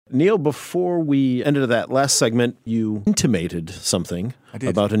Neil, before we ended that last segment, you intimated something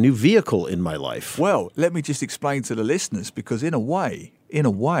about a new vehicle in my life. Well, let me just explain to the listeners, because in a way,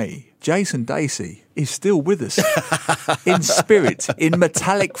 Jason Dacey is still with us in spirit, in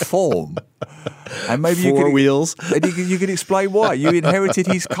metallic form. And maybe Four wheels. You could explain why. You inherited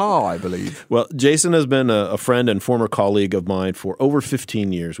his car, I believe. Well, Jason has been a friend and former colleague of mine for over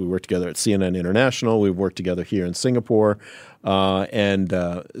 15 years. We worked together at CNN International. We've worked together here in Singapore.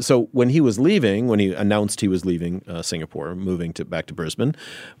 So when he was leaving, when he announced he was leaving Singapore, moving back to Brisbane,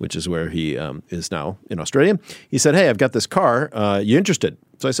 which is where he is now in Australia, he said, "Hey, I've got this car. You interested?"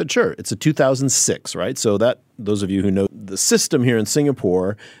 So I said, "Sure." It's a 2006, right? So those of you who know the system here in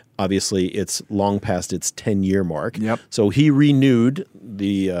Singapore, obviously it's long past its 10-year mark. Yep. So he renewed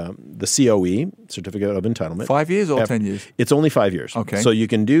the COE, Certificate of Entitlement. 5 years or 10 years? It's only 5 years. Okay. So you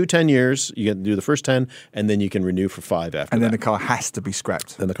can do 10 years, you can do the first 10, and then you can renew for 5 after And that. then the car has to be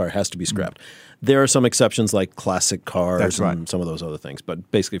scrapped. Then the car has to be scrapped. There are some exceptions like classic cars That's right. and some of those other things,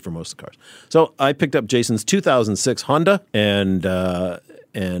 but basically for most of the cars. So I picked up Jason's 2006 Honda and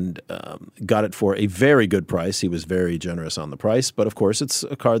got it for a very good price. He was very generous on the price, but of course it's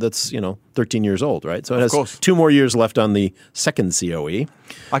a car that's 13 years old, right? So it has 2 more years left on the second COE.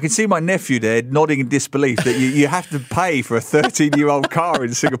 I can see my nephew there nodding in disbelief that you have to pay for a 13-year-old car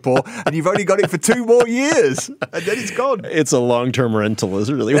in Singapore, and you've only got it for 2 more years, and then it's gone. It's a long-term rental,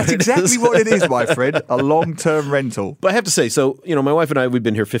 is really what it is. That's exactly what it is, my friend, a long-term rental. But I have to say, so, my wife and I, we've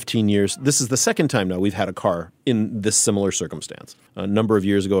been here 15 years. This is the second time now we've had a car in this similar circumstance. A number of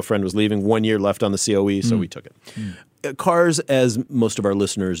years ago, a friend was leaving, 1 year left on the COE, so we took it. Cars, as most of our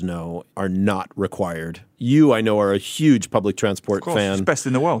listeners know, are not required. You, I know, are a huge public transport fan. It's best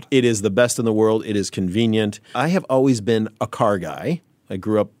in the world. It is the best in the world. It is convenient. I have always been a car guy. I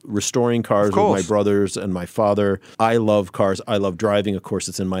grew up restoring cars with my brothers and my father. I love cars. I love driving. Of course,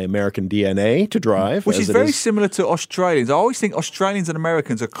 it's in my American DNA to drive. Which is very similar to Australians. I always think Australians and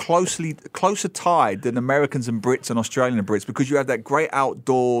Americans are closer tied than Americans and Brits and Australian and Brits, because you have that great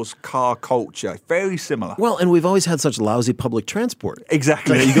outdoors car culture. Very similar. Well, and we've always had such lousy public transport.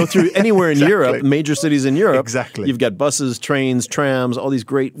 Exactly. You go through anywhere in Europe, major cities in Europe. Exactly. You've got buses, trains, trams, all these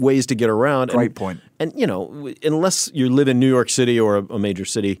great ways to get around. Great point. And, unless you live in New York City or a major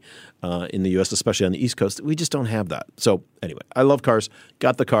city in the U.S., especially on the East Coast, we just don't have that. So anyway, I love cars.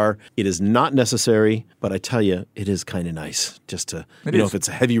 Got the car. It is not necessary, but I tell you, it is kind of nice just to, if it's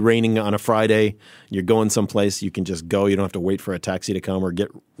heavy raining on a Friday, you're going someplace, you can just go. You don't have to wait for a taxi to come or get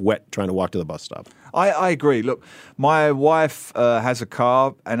wet trying to walk to the bus stop. I agree. Look, my wife has a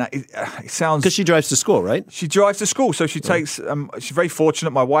car, and it sounds... Because she drives to school, right? She drives to school, so she takes... she's very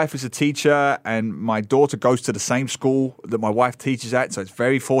fortunate. My wife is a teacher, and my daughter goes to the same school that my wife teaches at, so it's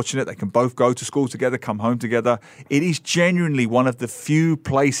very fortunate. They can both go to school together, come home together. It is genuinely one of the few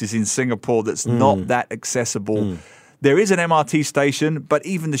places in Singapore that's not that accessible. There is an MRT station, but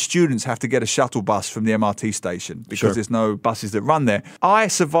even the students have to get a shuttle bus from the MRT station because there's no buses that run there. I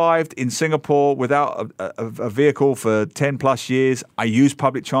survived in Singapore without a vehicle for 10 plus years. I use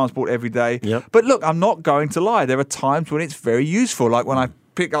public transport every day. Yep. But look, I'm not going to lie. There are times when it's very useful, like when I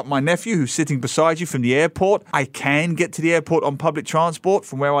pick up my nephew who's sitting beside you from the airport. I can get to the airport on public transport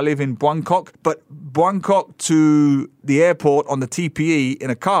from where I live in Buangkok, but Buangkok to the airport on the TPE in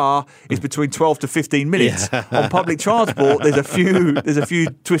a car is between 12 to 15 minutes. Yeah. On public transport, there's a few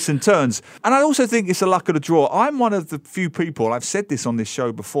twists and turns. And I also think it's a luck of the draw. I'm one of the few people, I've said this on this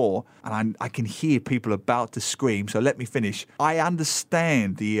show before, and I can hear people about to scream, so let me finish. I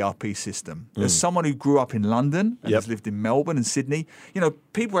understand the ERP system. As someone who grew up in London and has lived in Melbourne and Sydney,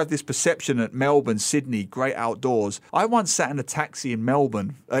 people have this perception that Melbourne, Sydney, great outdoors. I once sat in a taxi in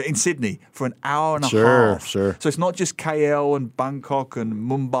in Sydney for an hour and a half. Sure. So it's not just KL and Bangkok and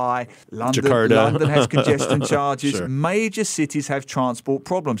Mumbai. Jakarta. London has congestion charges. Major cities have transport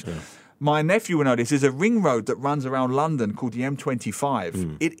problems. Yeah. My nephew will know this. There's a ring road that runs around London called the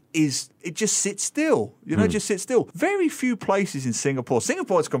M25. It just sits still. Just sits still. Very few places in Singapore.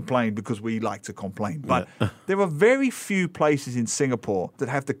 Singapore has complained because we like to complain. But there are very few places in Singapore that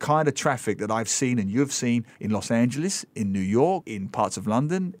have the kind of traffic that I've seen and you've seen in Los Angeles, in New York, in parts of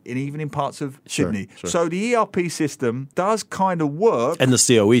London, and even in parts of Sydney. Sure. So the ERP system does kind of work. And the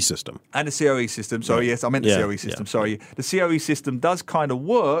COE system. And the COE system. Sorry, yes, I meant the COE system. Sorry. The COE system does kind of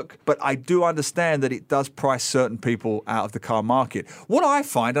work, but I do understand that it does price certain people out of the car market. What I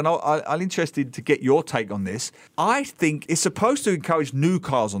find, and I I'm interested to get your take on this. I think it's supposed to encourage new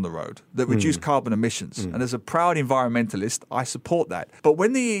cars on the road that reduce carbon emissions. And as a proud environmentalist, I support that. But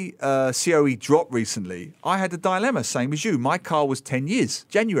when the COE dropped recently, I had a dilemma, same as you. My car was 10 years,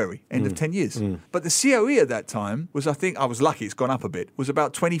 January, end of 10 years. But the COE at that time was, I think, I was lucky, it's gone up a bit, was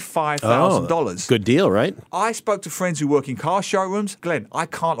about $25,000. Good deal, right? I spoke to friends who work in car showrooms. Glenn, I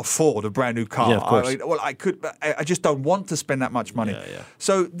can't afford a brand new car. Yeah, of course. I could, but I just don't want to spend that much money. Yeah.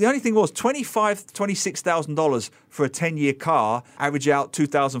 So the only thing was $26,000 for a 10-year car, average out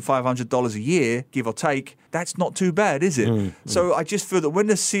 $2,500 a year, give or take. That's not too bad, is it? So I just feel that when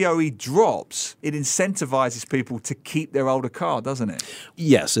the COE drops, it incentivizes people to keep their older car, doesn't it?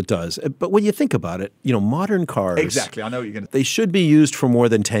 Yes, it does. But when you think about it, modern cars... Exactly, I know what you're going to... They should be used for more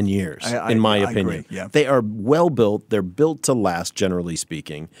than 10 years, in my opinion. Agree, yeah. They are well built. They're built to last, generally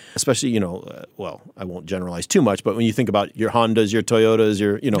speaking. Especially, well, I won't generalize too much, but when you think about your Hondas, your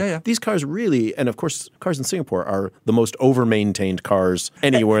Toyotas, these cars really, and of course, cars in Singapore are the most over-maintained cars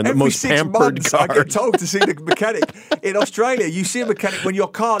anywhere and the most pampered months, cars. I get told to see the mechanic. In Australia, you see a mechanic when your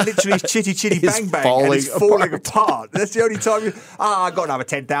car literally is chitty bang bang and it's falling apart. That's the only time I've got another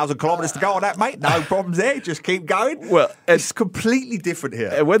 10,000 kilometres to go on that, mate. No problems there. Just keep going. Well, it's completely different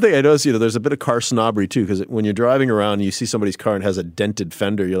here. And one thing I noticed, there's a bit of car snobbery too, because when you're driving around and you see somebody's car and has a dented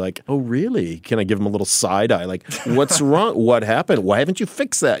fender, you're like, oh, really? Can I give them a little side eye? Like, what's wrong? What happened? Why haven't you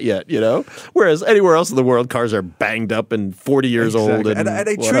fixed that yet? Whereas anywhere else in the world, cars are banged up and 40 years old and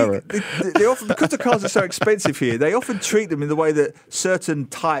they whatever. They often, because the cars are so expensive here, they often treat them in the way that certain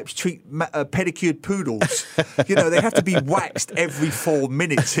types treat pedicured poodles. They have to be waxed every 4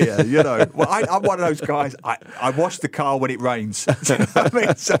 minutes here. Well, I'm one of those guys. I wash the car when it rains. Do you know what I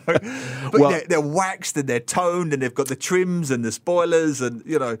mean? But they're waxed and they're toned and they've got the trims and the spoilers and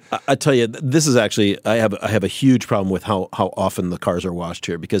I tell you, this is actually I have a huge problem with how often the cars are washed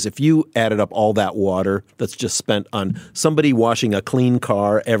here, because if you added up all that water that's just spent on somebody washing a clean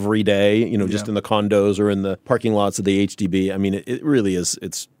car every day, just in the condos or in the parking lots of the HDB, I mean, it really is.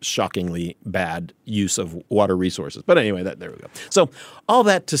 It's shockingly bad use of water resources. But anyway, there we go. So all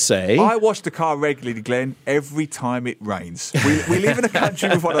that to say, I wash the car regularly, Glenn, every time it rains. We live in a country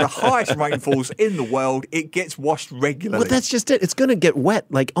with one of the highest rainfalls in the world. It gets washed regularly. Well, that's just it. It's going to get wet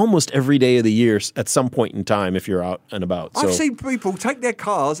like almost every day of the year at some point in time if you're out and about. I've seen people take their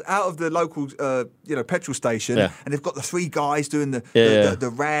cars out of the local, petrol station, and they've got the three guys doing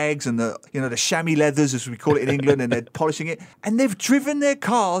the rags and the chamois leathers, as we call it in England, and they're polishing it, and they've driven their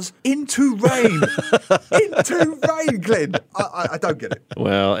cars into rain. Into rain, Glenn. I don't get it.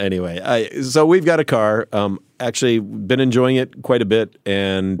 Well, anyway, so we've got a car. Actually, been enjoying it quite a bit,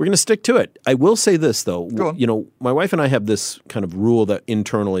 and we're going to stick to it. I will say this, though. Go on. My wife and I have this kind of rule that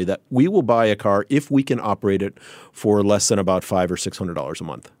internally that we will buy a car if we can operate it for less than about $500 or $600 a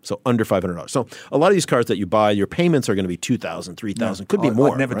month. So under $500. So a lot of these cars that you buy, your payments are going to be $2,000, $3,000. Could be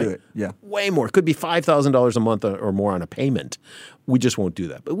more. I'd never right? do it. Yeah, way more. Could be $5,000 a month or more on a payment. We just won't do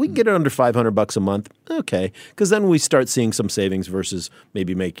that. But we can get it under $500 a month. Okay, because then we start seeing some savings versus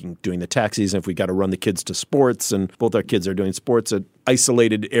maybe doing the taxis. And if we got to run the kids to sports, and both our kids are doing sports at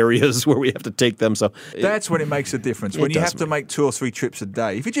isolated areas where we have to take them. So that's when it makes a difference. When you have to make 2 or 3 trips a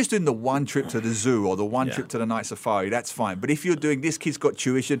day. If you're just doing the one trip to the zoo or the one trip to the night safari, that's fine. But if you're doing this kid's got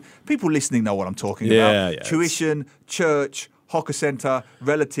tuition, people listening know what I'm talking about. Yeah, tuition, church, hawker centre,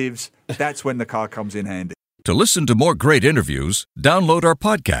 relatives, that's when the car comes in handy. To listen to more great interviews, download our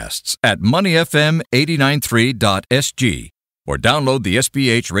podcasts at moneyfm893.sg or download the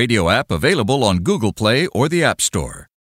SBH radio app available on Google Play or the App Store.